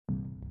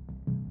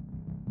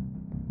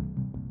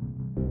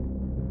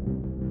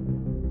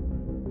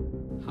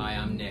Hi,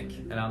 I'm Nick.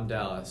 And I'm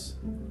Dallas.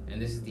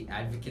 And this is the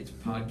Advocates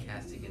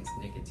Podcast Against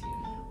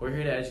Nicotine. We're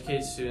here to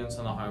educate students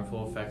on the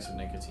harmful effects of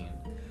nicotine.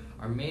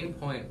 Our main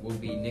point will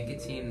be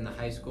nicotine in the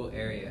high school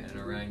area and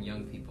around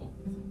young people.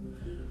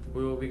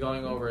 We will be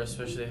going over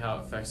especially how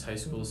it affects high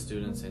school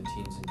students and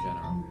teens in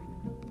general.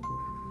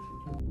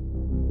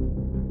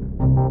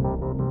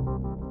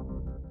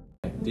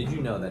 Did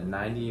you know that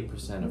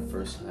 98% of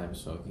first-time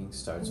smoking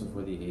starts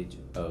before the age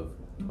of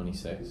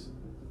 26?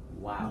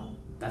 Wow,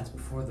 that's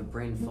before the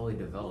brain fully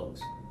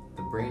develops.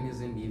 The brain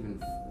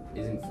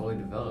isn't fully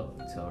developed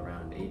until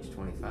around age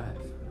 25.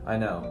 I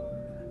know.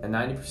 And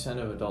 90%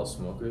 of adult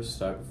smokers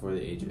start before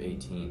the age of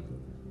 18.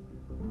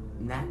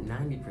 And that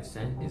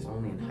 90% is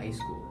only in high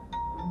school.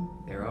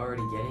 They're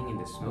already getting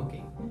into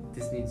smoking.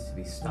 This needs to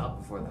be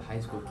stopped before the high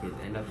school kids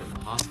end up in the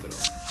hospital,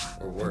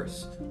 or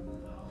worse.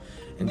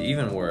 And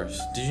even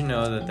worse, did you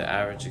know that the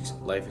average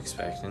life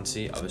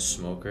expectancy of a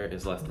smoker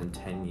is less than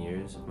 10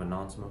 years of a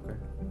non-smoker?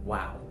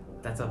 Wow,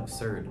 that's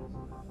absurd.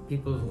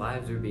 People's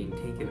lives are being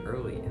taken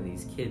early, and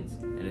these kids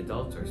and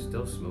adults are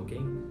still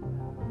smoking?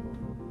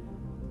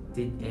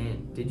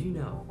 Did you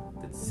know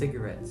that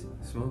cigarettes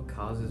smoke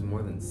causes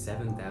more than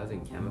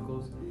 7,000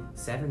 chemicals,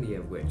 70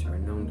 of which are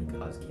known to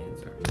cause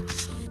cancer?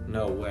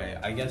 No way.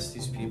 I guess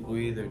these people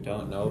either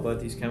don't know about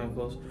these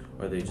chemicals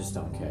or they just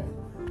don't care.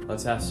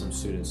 Let's ask some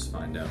students to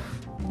find out.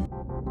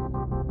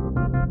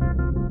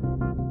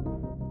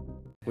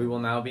 We will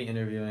now be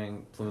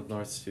interviewing Plymouth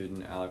North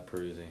student Alec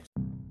Peruzzi.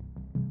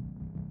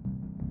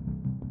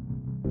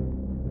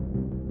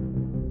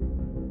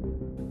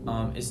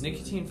 Is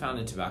nicotine found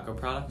in tobacco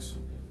products?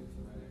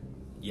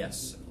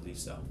 Yes, I believe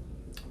so.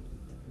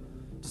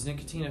 Does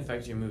nicotine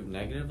affect your mood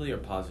negatively or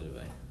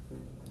positively?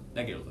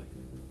 Negatively.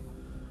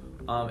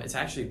 It's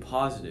actually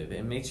positive.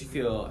 It makes you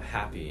feel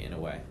happy in a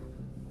way.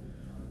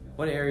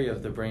 What area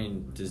of the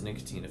brain does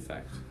nicotine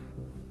affect?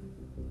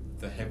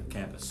 The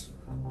hippocampus.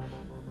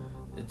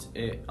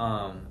 It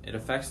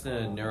affects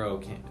the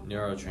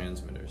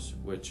neurotransmitters,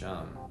 which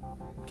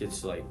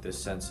gets like this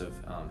sense of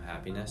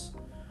happiness.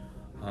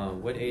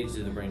 What age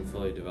did the brain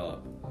fully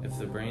develop? If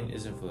the brain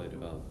isn't fully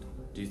developed,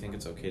 do you think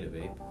it's okay to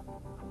vape?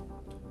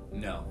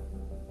 No,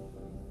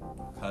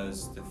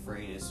 because the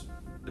brain is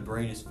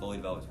fully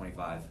developed at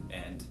 25,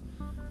 and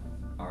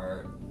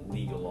our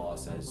legal law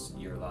says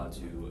you're allowed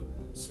to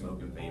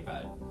smoke and vape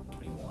at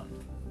 21.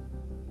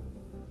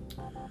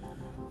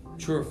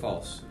 True or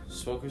false?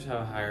 Smokers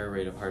have a higher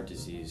rate of heart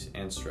disease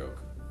and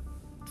stroke.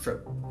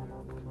 True.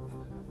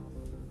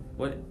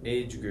 What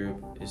age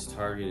group is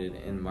targeted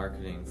in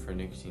marketing for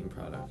nicotine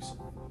products?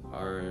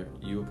 Are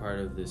you a part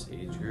of this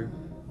age group?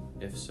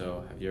 If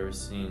so, have you ever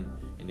seen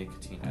a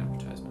nicotine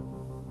advertisement?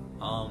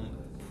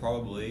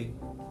 Probably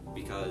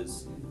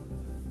because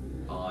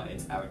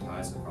it's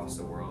advertised across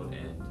the world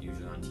and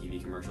usually on TV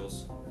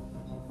commercials.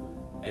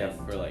 Yeah,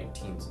 for like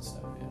teens and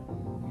stuff,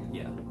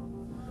 yeah. Yeah.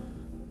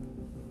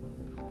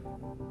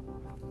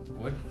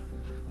 What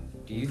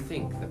do you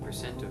think the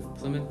percent of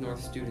Plymouth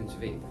North students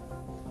vape?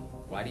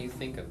 Why do you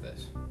think of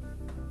this?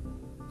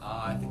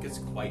 I think it's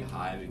quite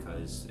high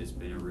because it's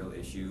been a real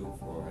issue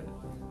for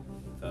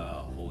the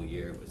whole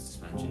year with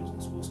suspensions in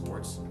school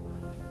sports.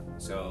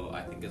 So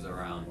I think it's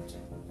around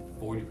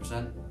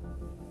 40%.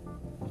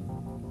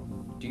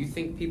 Do you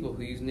think people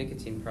who use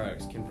nicotine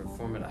products can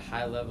perform at a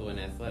high level in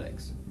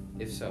athletics?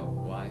 If so,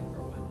 why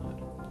or why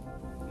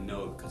not?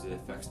 No, because it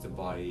affects the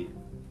body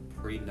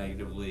pretty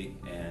negatively,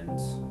 and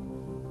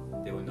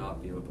they will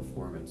not be able to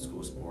perform in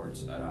school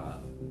sports at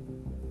a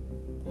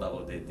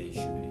level that they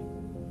should be.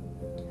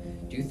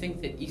 Do you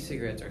think that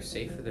e-cigarettes are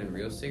safer than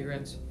real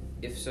cigarettes?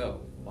 If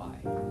so, why?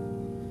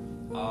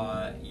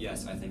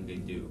 Yes, I think they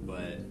do,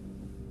 but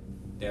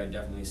they are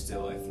definitely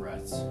still a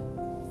threat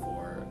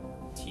for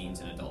teens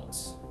and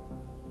adults.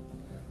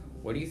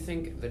 What do you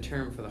think the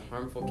term for the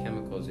harmful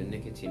chemicals in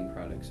nicotine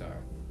products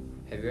are?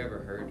 Have you ever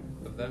heard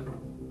of them?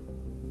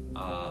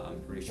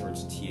 I'm pretty sure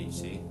it's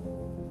THC.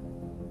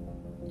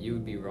 You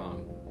would be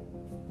wrong.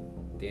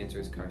 The answer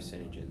is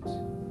carcinogens.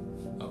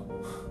 Oh.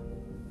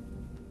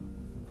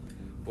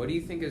 What do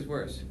you think is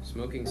worse,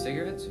 smoking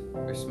cigarettes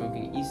or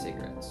smoking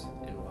e-cigarettes,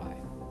 and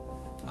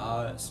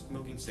why?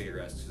 Smoking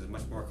cigarettes, because there's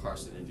much more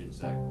carcinogens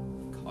that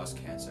cause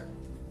cancer.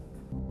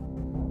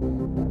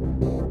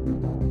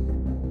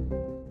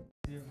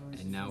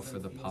 And now for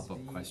the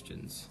pop-up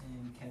questions.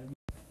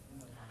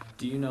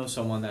 Do you know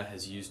someone that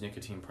has used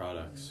nicotine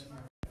products?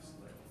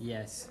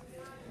 Yes.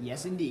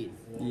 Yes, indeed.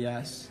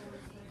 Yes.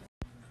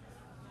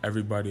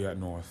 Everybody at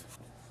North.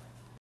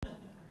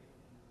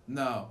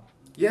 No.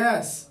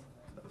 Yes.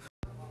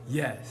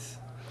 Yes.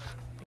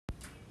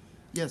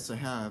 Yes, I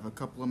have. A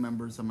couple of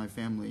members of my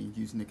family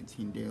use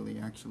nicotine daily,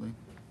 actually.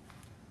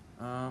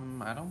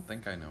 I don't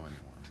think I know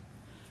anyone.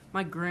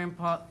 My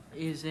grandpa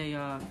is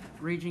a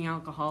raging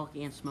alcoholic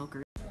and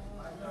smoker.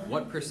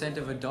 What percent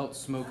of adult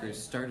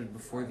smokers started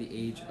before the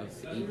age of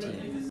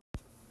 18?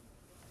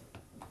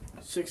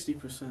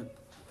 60%.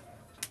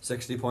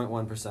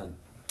 60.1%.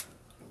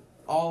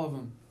 All of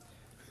them.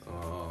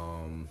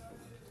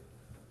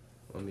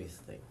 Let me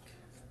think.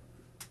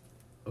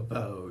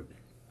 About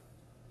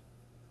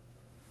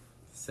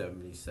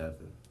 77.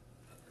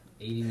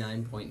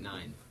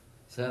 89.9.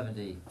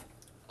 70.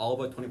 All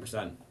but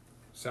 20%.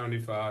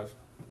 75.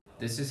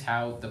 This is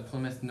how the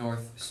Plymouth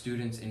North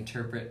students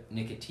interpret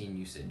nicotine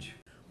usage.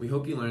 We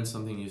hope you learned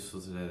something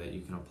useful today that you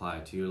can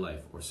apply to your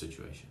life or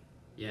situation.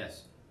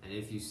 Yes, and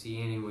if you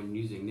see anyone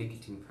using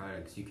nicotine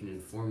products, you can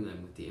inform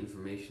them with the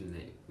information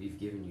that we've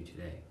given you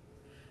today.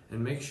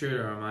 And make sure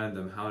to remind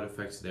them how it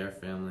affects their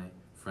family,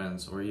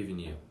 friends, or even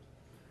you.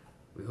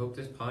 We hope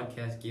this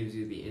podcast gives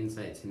you the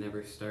insight to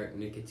never start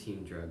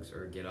nicotine drugs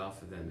or get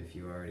off of them if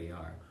you already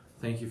are.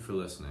 Thank you for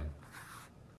listening.